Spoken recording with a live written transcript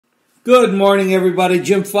Good morning, everybody.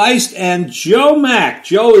 Jim Feist and Joe Mack.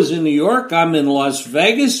 Joe is in New York. I'm in Las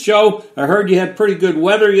Vegas. Joe, I heard you had pretty good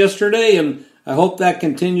weather yesterday, and I hope that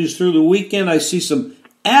continues through the weekend. I see some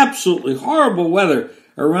absolutely horrible weather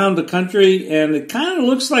around the country, and it kind of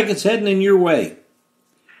looks like it's heading in your way.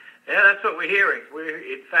 Yeah, that's what we're hearing.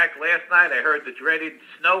 In fact, last night I heard the dreaded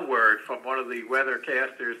snow word from one of the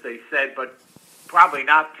weathercasters. They said, but probably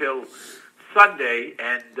not till Sunday,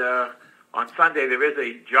 and on Sunday, there is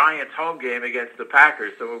a Giants home game against the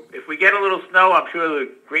Packers. So if we get a little snow, I'm sure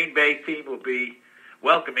the Green Bay team will be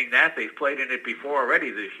welcoming that. They've played in it before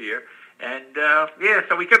already this year. And,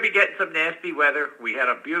 so we could be getting some nasty weather. We had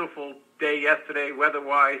a beautiful day yesterday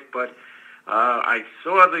weather-wise, but I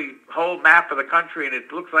saw the whole map of the country, and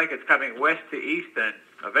it looks like it's coming west to east, and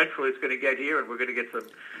eventually it's going to get here, and we're going to get some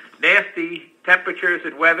nasty temperatures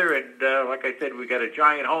and weather. And like I said, we got a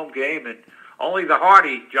Giant home game, and only the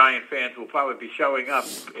hardy Giant fans will probably be showing up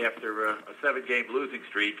after a 7-game losing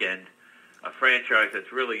streak and a franchise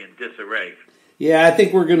that's really in disarray. Yeah, I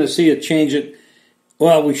think we're going to see a change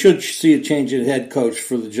we should see a change at head coach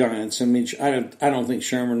for the Giants. I mean, I don't think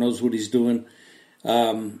Sherman knows what he's doing.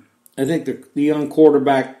 I think the young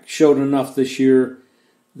quarterback showed enough this year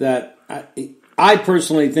that I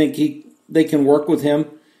personally think they can work with him,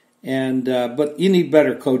 and but you need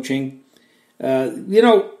better coaching.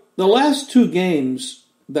 The last two games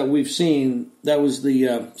that we've seen, that was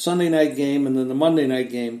the Sunday night game and then the Monday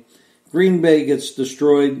night game, Green Bay gets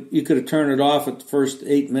destroyed. You could have turned it off at the first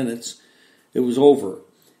 8 minutes. It was over.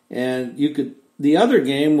 And the other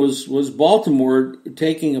game was Baltimore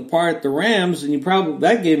taking apart the Rams, and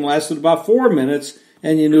that game lasted about 4 minutes,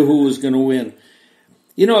 and you knew who was going to win.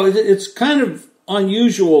 It's kind of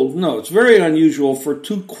unusual. No, it's very unusual for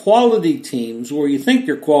two quality teams, or you think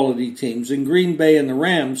they're quality teams, in Green Bay and the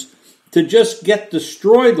Rams, to just get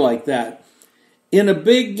destroyed like that in a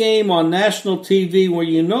big game on national TV, where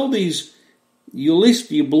at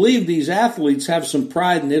least you believe these athletes have some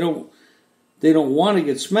pride, and they don't want to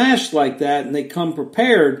get smashed like that, and they come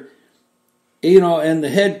prepared. And the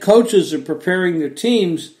head coaches are preparing their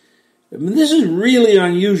teams. I mean, this is really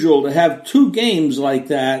unusual to have two games like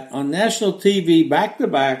that on national TV,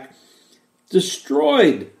 back-to-back,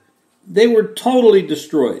 destroyed. They were totally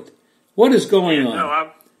destroyed. What is going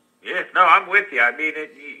on? I'm with you. I mean,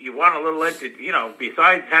 you want a little,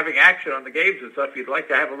 besides having action on the games and stuff, you'd like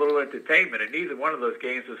to have a little entertainment, and neither one of those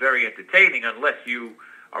games was very entertaining unless you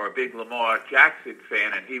are a big Lamar Jackson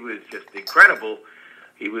fan, and he was just incredible.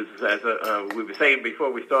 He was, as we were saying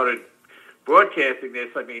before we started broadcasting this,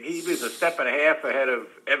 I mean, he was a step and a half ahead of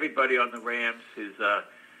everybody on the Rams.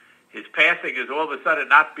 His passing is all of a sudden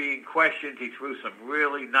not being questioned. He threw some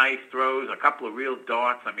really nice throws, a couple of real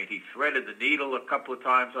darts. I mean, he threaded the needle a couple of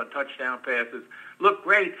times on touchdown passes. Looked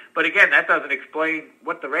great, but again, that doesn't explain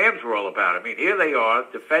what the Rams were all about. I mean, here they are,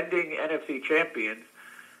 defending NFC champions,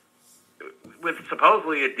 with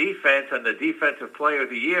supposedly a defense and the defensive player of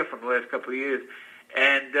the year from the last couple of years,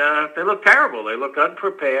 and they look terrible. They look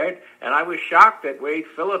unprepared, and I was shocked that Wade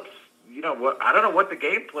Phillips, I don't know what the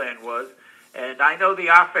game plan was, and I know the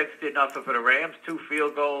offense did nothing for the Rams, 2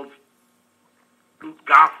 field goals.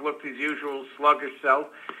 Goff looked his usual sluggish self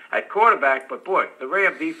at quarterback, but boy, the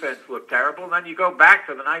Ram defense looked terrible. And then you go back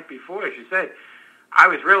to the night before, as you said, I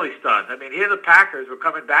was really stunned. I mean, here the Packers were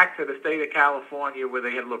coming back to the state of California where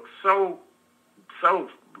they had looked so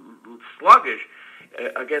sluggish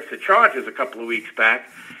against the Chargers a couple of weeks back.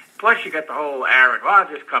 Plus, you got the whole Aaron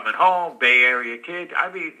Rodgers coming home, Bay Area kid.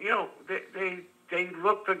 I mean, they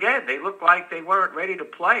looked again. They looked like they weren't ready to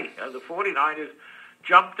play. The 49ers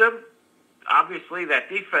jumped them. Obviously, that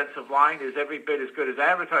defensive line is every bit as good as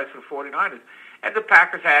advertised for the 49ers. And the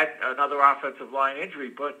Packers had another offensive line injury,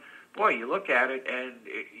 but boy, you look at it, and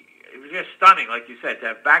it was just stunning, like you said, to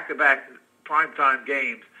have back-to-back primetime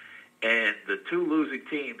games, and the two losing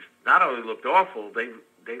teams not only looked awful,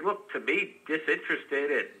 they looked, to me,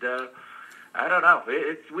 disinterested, and I don't know.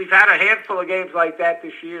 We've had a handful of games like that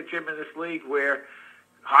this year, Jim, in this league, where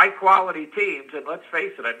high-quality teams, and let's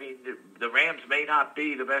face it, I mean, the Rams may not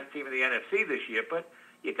be the best team in the NFC this year, but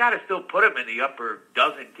you got to still put them in the upper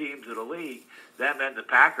dozen teams of the league, them and the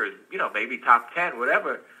Packers, maybe top 10,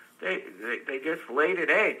 whatever. They just laid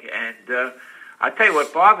an egg, and I tell you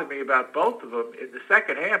what bothered me about both of them in the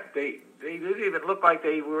second half. They didn't even look like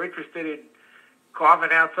they were interested in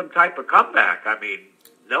carving out some type of comeback. I mean,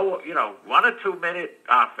 no, 1 or 2 minute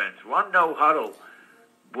offense, run no huddle,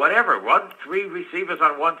 whatever. Run 3 receivers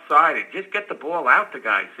on one side and just get the ball out to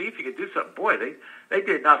guys. See if you can do something. Boy, they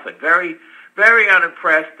did nothing. Very, very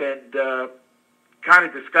unimpressed and kind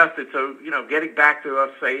of disgusted. So, getting back to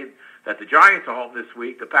us saying that the Giants are home this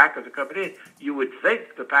week, the Packers are coming in. You would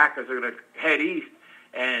think the Packers are going to head east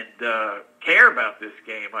and care about this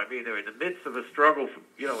game. I mean, they're in the midst of a struggle,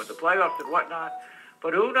 in the playoffs and whatnot.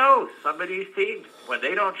 But who knows? Some of these teams, when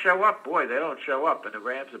they don't show up, boy, they don't show up. And the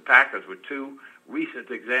Rams and Packers were two recent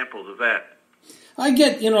examples of that. I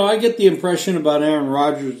get the impression about Aaron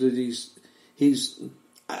Rodgers that he's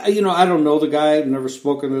I don't know the guy. I've never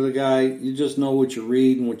spoken to the guy. You just know what you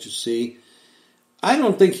read and what you see. I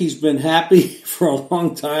don't think he's been happy for a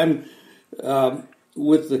long time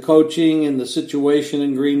with the coaching and the situation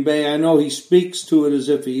in Green Bay. I know he speaks to it as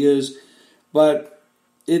if he is, but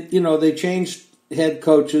they changed head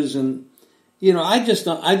coaches, and I just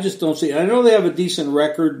don't see it. I know they have a decent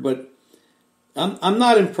record, but I'm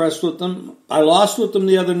not impressed with them. I lost with them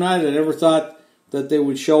the other night. I never thought that they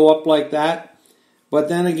would show up like that. But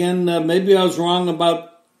then again, maybe I was wrong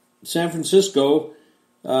about San Francisco.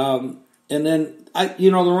 And then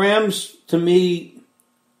the Rams, to me,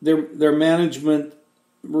 their management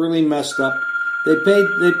really messed up. They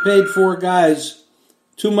paid 4 guys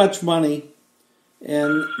too much money,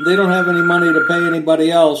 and they don't have any money to pay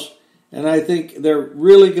anybody else. And I think they're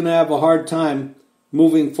really going to have a hard time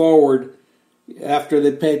moving forward after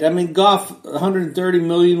they paid. I mean, Goff, $130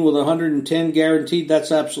 million with $110 guaranteed.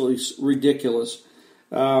 That's absolutely ridiculous.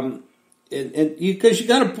 And because you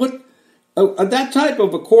got to put that type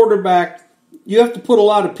of a quarterback, you have to put a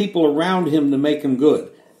lot of people around him to make him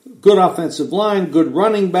good. Good offensive line, good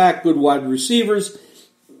running back, good wide receivers.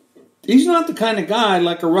 He's not the kind of guy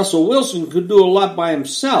like a Russell Wilson who could do a lot by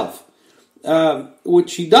himself,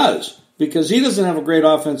 which he does, because he doesn't have a great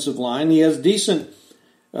offensive line. He has decent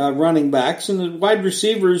running backs, and the wide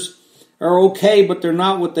receivers are okay, but they're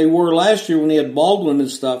not what they were last year when he had Baldwin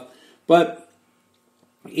and stuff. But,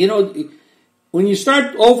 when you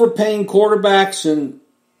start overpaying quarterbacks and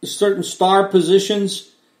certain star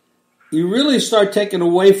positions, you really start taking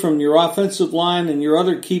away from your offensive line and your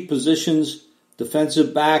other key positions,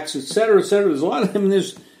 defensive backs, et cetera, et cetera. There's a lot of them.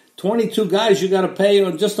 There's 22 guys you got to pay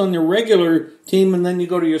just on your regular team, and then you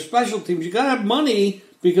go to your special teams. You got to have money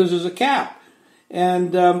because there's a cap.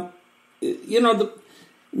 And, then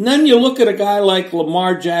you look at a guy like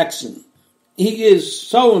Lamar Jackson. He is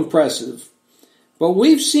so impressive. But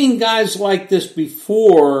we've seen guys like this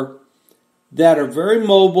before that are very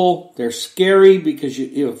mobile. They're scary because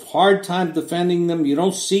you have a hard time defending them. You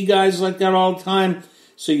don't see guys like that all the time,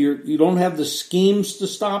 so you don't have the schemes to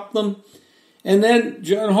stop them. And then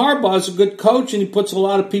John Harbaugh is a good coach, and he puts a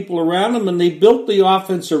lot of people around him, and they built the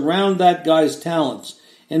offense around that guy's talents.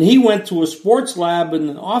 And he went to a sports lab in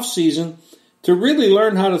the offseason to really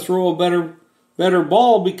learn how to throw a better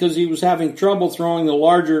ball because he was having trouble throwing the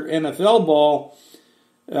larger NFL ball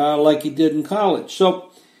like he did in college.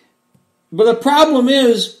 But the problem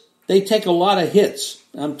is they take a lot of hits.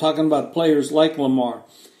 I'm talking about players like Lamar.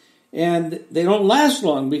 And they don't last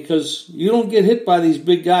long because you don't get hit by these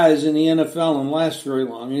big guys in the NFL and last very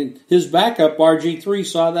long. And his backup, RG3,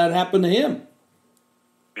 saw that happen to him.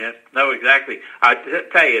 Yeah, no, exactly. I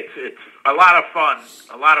tell you, it's a lot of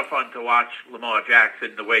fun to watch Lamar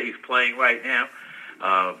Jackson the way he's playing right now.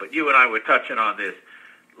 But you and I were touching on this.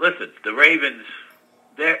 Listen, the Ravens,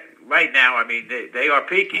 right now, I mean, they are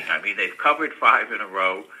peaking. I mean, they've covered 5 in a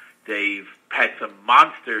row. They've had some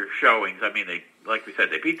monster showings. I mean, like we said,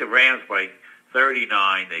 they beat the Rams by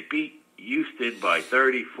 39. They beat Houston by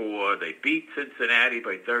 34. They beat Cincinnati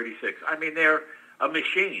by 36. I mean, they're a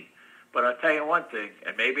machine. But I'll tell you one thing,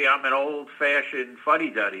 and maybe I'm an old-fashioned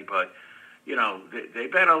fuddy-duddy, but, they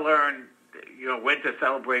better learn, when to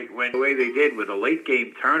celebrate the way they did with a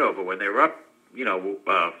late-game turnover when they were up,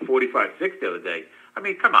 45-6 the other day. I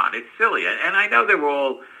mean, come on, it's silly. And I know they were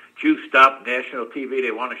all juiced up, national TV.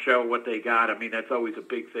 They want to show what they got. I mean, that's always a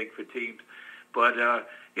big thing for teams. But,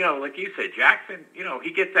 like you said, Jackson,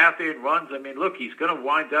 he gets out there and runs. I mean, look, he's going to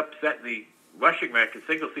wind up setting the rushing record,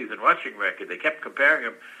 single-season rushing record. They kept comparing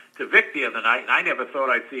him to Vic the other night, and I never thought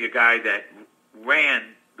I'd see a guy that ran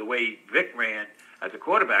the way Vic ran as a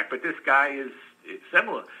quarterback, but this guy is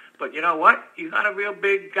similar. But you know what? He's not a real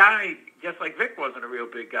big guy, just like Vic wasn't a real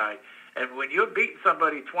big guy. And when you're beating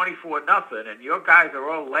somebody 24-0 and your guys are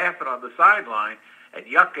all laughing on the sideline and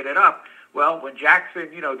yucking it up, well, when Jackson,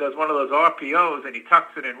 does one of those RPOs and he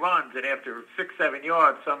tucks it and runs, and after 6-7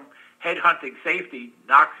 yards, some head-hunting safety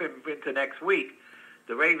knocks him into next week,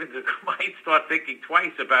 the Ravens might start thinking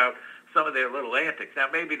twice about some of their little antics. Now,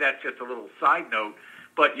 maybe that's just a little side note,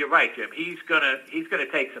 but you're right, Jim. He's gonna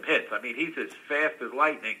take some hits. I mean, he's as fast as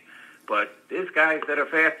lightning, but there's guys that are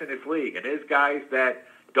fast in this league, and there's guys that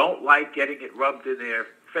don't like getting it rubbed in their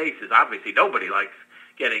faces. Obviously, nobody likes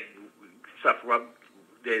getting stuff rubbed,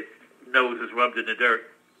 their noses rubbed in the dirt.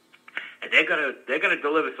 and they're gonna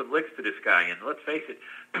deliver some licks to this guy. And let's face it,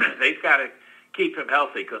 they've got to keep him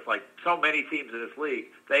healthy because, like so many teams in this league,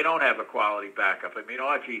 they don't have a quality backup. I mean,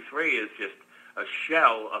 RG3 is just a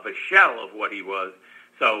shell of what he was.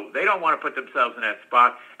 So they don't want to put themselves in that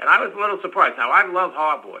spot. And I was a little surprised. Now, I love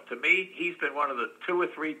Harbaugh. To me, he's been one of the 2 or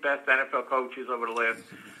 3 best NFL coaches over the last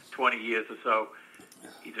 20 years or so.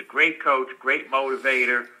 He's a great coach, great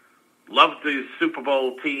motivator. Loved the Super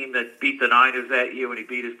Bowl team that beat the Niners that year when he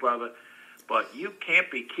beat his brother. But you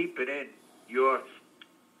can't be keeping in your,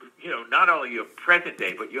 not only your present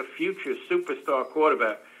day, but your future superstar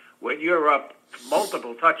quarterback when you're up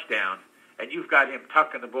multiple touchdowns and you've got him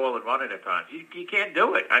tucking the ball and running at times. You can't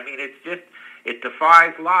do it. I mean, it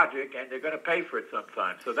defies logic, and they're going to pay for it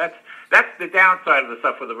sometimes. So that's the downside of the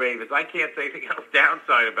stuff with the Ravens. I can't say anything else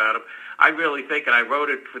downside about them. I really think, and I wrote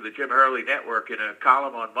it for the Jim Hurley Network in a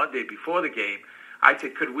column on Monday before the game, I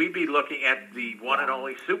said, could we be looking at the one and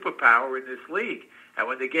only superpower in this league? And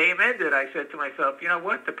when the game ended, I said to myself, you know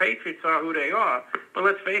what, the Patriots are who they are, but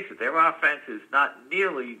let's face it, their offense is not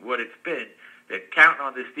nearly what it's been. They're counting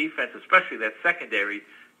on this defense, especially that secondary,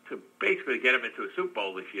 to basically get them into a Super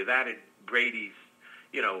Bowl this year. That and Brady's,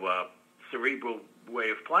 cerebral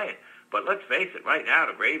way of playing. But let's face it, right now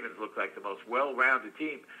the Ravens look like the most well-rounded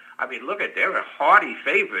team. I mean, look at, they're a hearty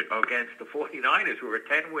favorite against the 49ers, who are a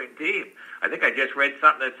 10-win team. I think I just read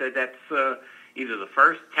something that said that's either the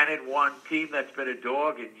first 10-1 team that's been a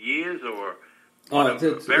dog in years, or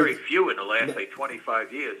very few in the last,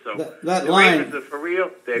 25 years. So that the line, Ravens are for real.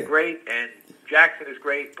 They're great, and Jackson is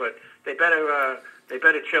great, but they better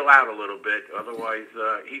chill out a little bit. Otherwise,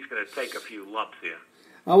 he's going to take a few lumps here.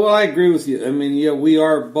 Oh, well, I agree with you. I mean, we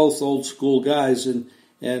are both old school guys, and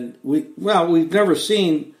we've never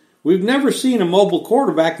seen a mobile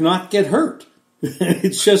quarterback not get hurt.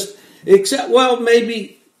 It's just,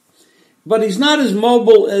 maybe, but he's not as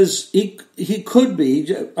mobile as he could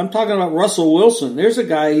be. I'm talking about Russell Wilson. There's a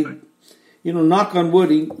guy, knock on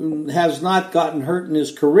wood, he has not gotten hurt in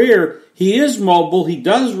his career. He is mobile. He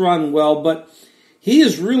does run well, but he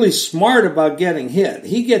is really smart about getting hit.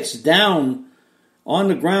 He gets down on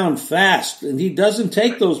the ground fast, and he doesn't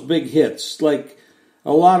take those big hits like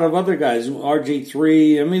a lot of other guys,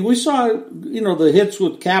 RG3. I mean, we saw, the hits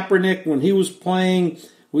with Kaepernick when he was playing.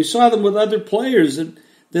 We saw them with other players that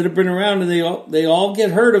have been around, and they all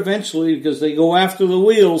get hurt eventually because they go after the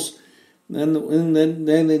wheels, and then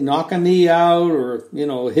they knock a knee out or,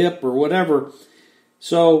 a hip or whatever.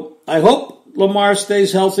 So I hope Lamar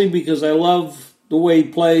stays healthy because I love the way he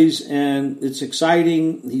plays, and it's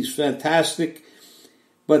exciting. He's fantastic.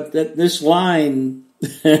 But this line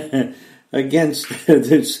against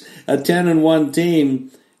this a 10-1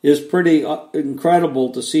 team is pretty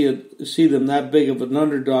incredible to see them that big of an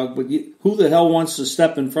underdog. But who the hell wants to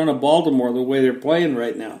step in front of Baltimore the way they're playing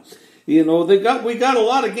right now? We got a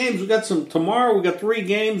lot of games. We got some tomorrow. We got 3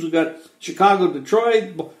 games. We got Chicago,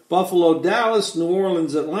 Detroit, Buffalo, Dallas, New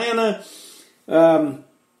Orleans, Atlanta.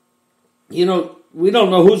 We don't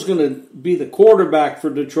know who's going to be the quarterback for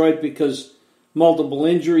Detroit because multiple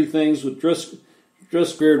injury things with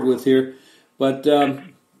Drisbeard with here. But,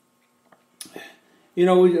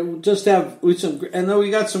 we just have and then we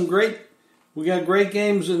got great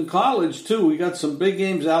games in college too. We got some big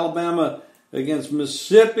games, Alabama against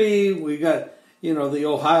Mississippi. We got, the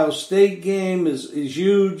Ohio State game is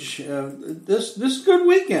huge. This good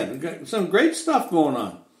weekend. We got some great stuff going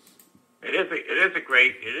on. It is a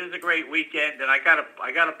great weekend, and I gotta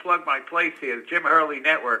plug my place here, the Jim Hurley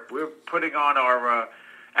Network. We're putting on our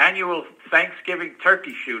annual Thanksgiving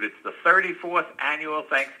turkey shoot. It's the 34th annual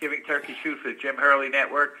Thanksgiving turkey shoot for the Jim Hurley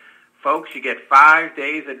Network. Folks, you get 5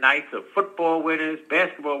 days and nights of football winners,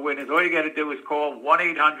 basketball winners. All you got to do is call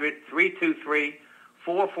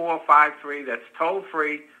 1-800-323-4453. That's toll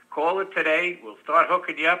free. Call it today. We'll start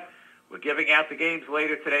hooking you up. We're giving out the games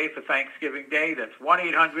later today for Thanksgiving Day. That's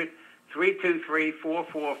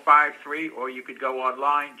 1-800-323-4453, or you could go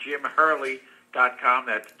online, JimHurley.com.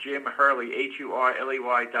 That's Jim Hurley,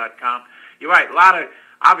 HURLEY.com. You're right.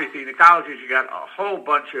 Obviously, in the colleges, you got a whole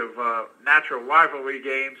bunch of natural rivalry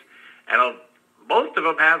games, and most of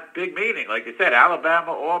them have big meaning. Like you said,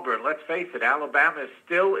 Alabama, Auburn. Let's face it, Alabama is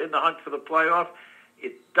still in the hunt for the playoff.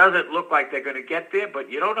 It doesn't look like they're going to get there, but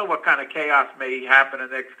you don't know what kind of chaos may happen in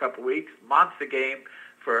the next couple of weeks. Monster game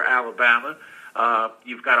for Alabama.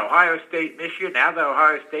 You've got Ohio State, Michigan. Now that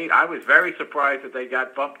Ohio State, I was very surprised that they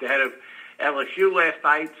got bumped ahead of LSU last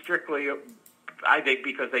night, strictly, I think,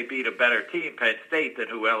 because they beat a better team, Penn State, than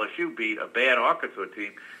who LSU beat, a bad Arkansas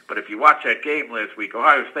team. But if you watch that game last week,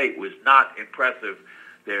 Ohio State was not impressive.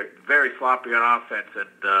 They're very sloppy on offense,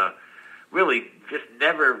 really just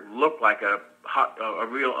never looked like a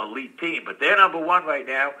real elite team. But they're number one right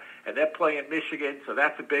now, and they're playing Michigan, so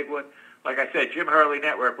that's a big one. Like I said, Jim Hurley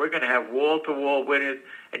Network, we're going to have wall-to-wall winners,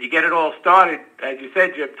 and you get it all started, as you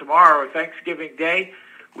said, Jim, tomorrow, Thanksgiving Day.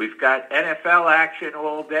 We've got NFL action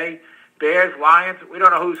all day. Bears, Lions, we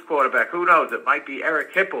don't know who's quarterback. Who knows? It might be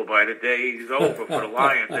Eric Hipple by the day he's over for the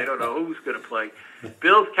Lions. They don't know who's going to play.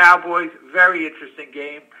 Bills, Cowboys, very interesting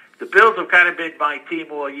game. The Bills have kind of been my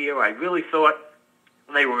team all year. I really thought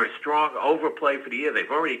they were a strong overplay for the year.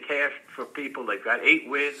 They've already cashed for people. They've got 8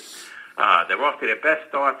 wins. They're off to their best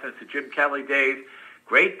start since the Jim Kelly days.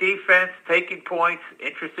 Great defense, taking points.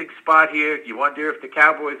 Interesting spot here. You wonder if the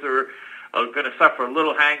Cowboys are going to suffer a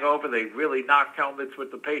little hangover. They really knocked helmets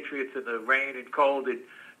with the Patriots in the rain and cold in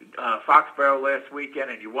Foxborough last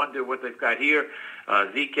weekend, and you wonder what they've got here.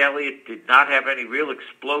 Zeke Elliott did not have any real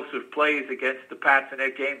explosive plays against the Pats in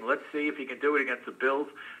that game. Let's see if he can do it against the Bills.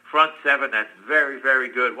 Front seven, that's very, very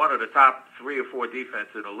good. One of the top 3 or 4 defense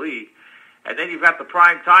in the league. And then you've got the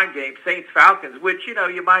prime time game, Saints-Falcons, which,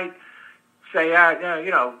 you might say,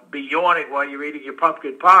 be yawning while you're eating your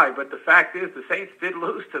pumpkin pie. But the fact is the Saints did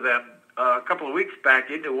lose to them a couple of weeks back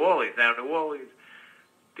in New Orleans. Now, New Orleans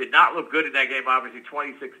did not look good in that game, obviously,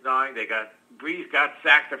 26-9. Breeze got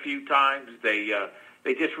sacked a few times. They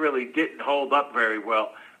just really didn't hold up very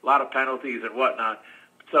well. A lot of penalties and whatnot.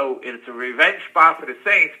 So it's a revenge spot for the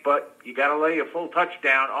Saints, but you got to lay a full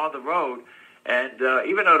touchdown on the road. And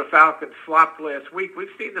even though the Falcons flopped last week,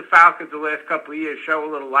 we've seen the Falcons the last couple of years show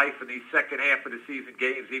a little life in these second half of the season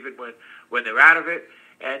games, even when they're out of it.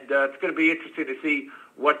 And it's going to be interesting to see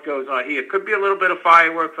what goes on here. Could be a little bit of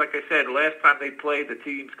fireworks. Like I said, last time they played, the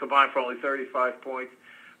teams combined for only 35 points.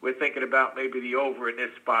 We're thinking about maybe the over in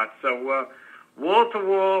this spot. So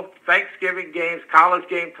wall-to-wall, Thanksgiving games, college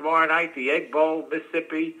game tomorrow night, the Egg Bowl,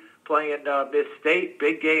 Mississippi playing Miss State.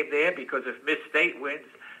 Big game there because if Miss State wins,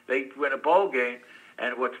 they win a bowl game.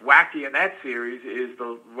 And what's wacky in that series is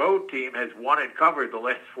the road team has won and covered the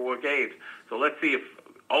last 4 games. So let's see if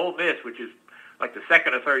Ole Miss, which is like the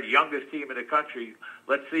second or third youngest team in the country,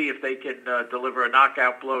 let's see if they can deliver a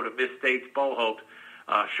knockout blow to Miss State's bowl hopes.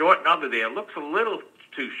 Short number there. Looks a little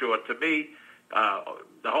too short to me.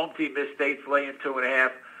 The home team, Miss State's laying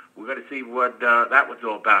 2.5. We're going to see what that one's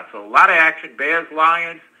all about. So a lot of action. Bears,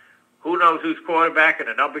 Lions. Who knows who's quarterback, and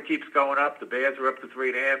the number keeps going up. The Bears are up to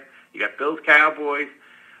 3.5. You got Bills, Cowboys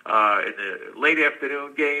in the late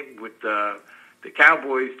afternoon game with the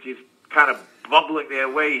Cowboys just kind of bumbling their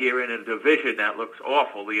way here in a division that looks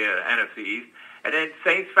awful, the NFC East. And then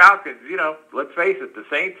Saints, Falcons. Let's face it, the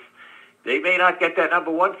Saints, they may not get that number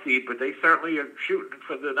 1 seed, but they certainly are shooting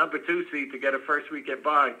for the number 2 seed to get a first weekend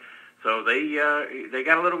bye. So they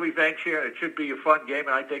got a little revenge here. It should be a fun game,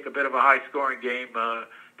 and I think a bit of a high-scoring game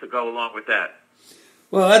to go along with that.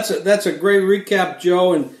 Well, that's a great recap,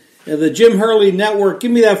 Joe. And the Jim Hurley Network,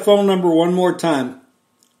 give me that phone number one more time.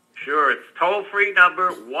 Sure, it's toll-free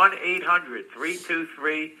number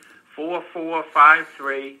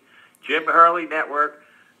 1-800-323-4453. Jim Hurley Network,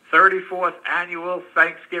 34th annual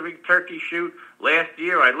Thanksgiving turkey shoot. Last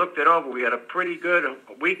year, I looked it over. We had a pretty good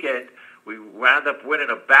weekend. We wound up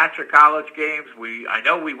winning a batch of college games. I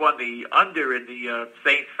know we won the under in the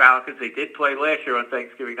Saints Falcons. They did play last year on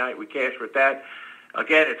Thanksgiving night. We cashed with that.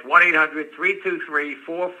 Again, it's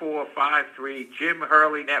 1-800-323-4453. Jim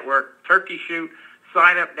Hurley Network Turkey Shoot.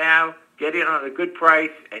 Sign up now. Get in on a good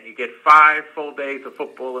price, and you get 5 full days of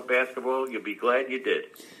football and basketball. You'll be glad you did.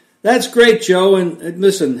 That's great, Joe. And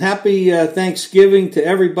listen, happy Thanksgiving to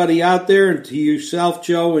everybody out there and to yourself,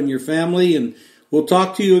 Joe, and your family. And we'll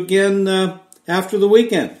talk to you again after the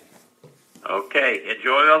weekend. Okay.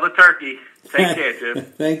 Enjoy all the turkey. Take care, Jim.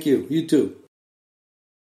 Thank you. You too.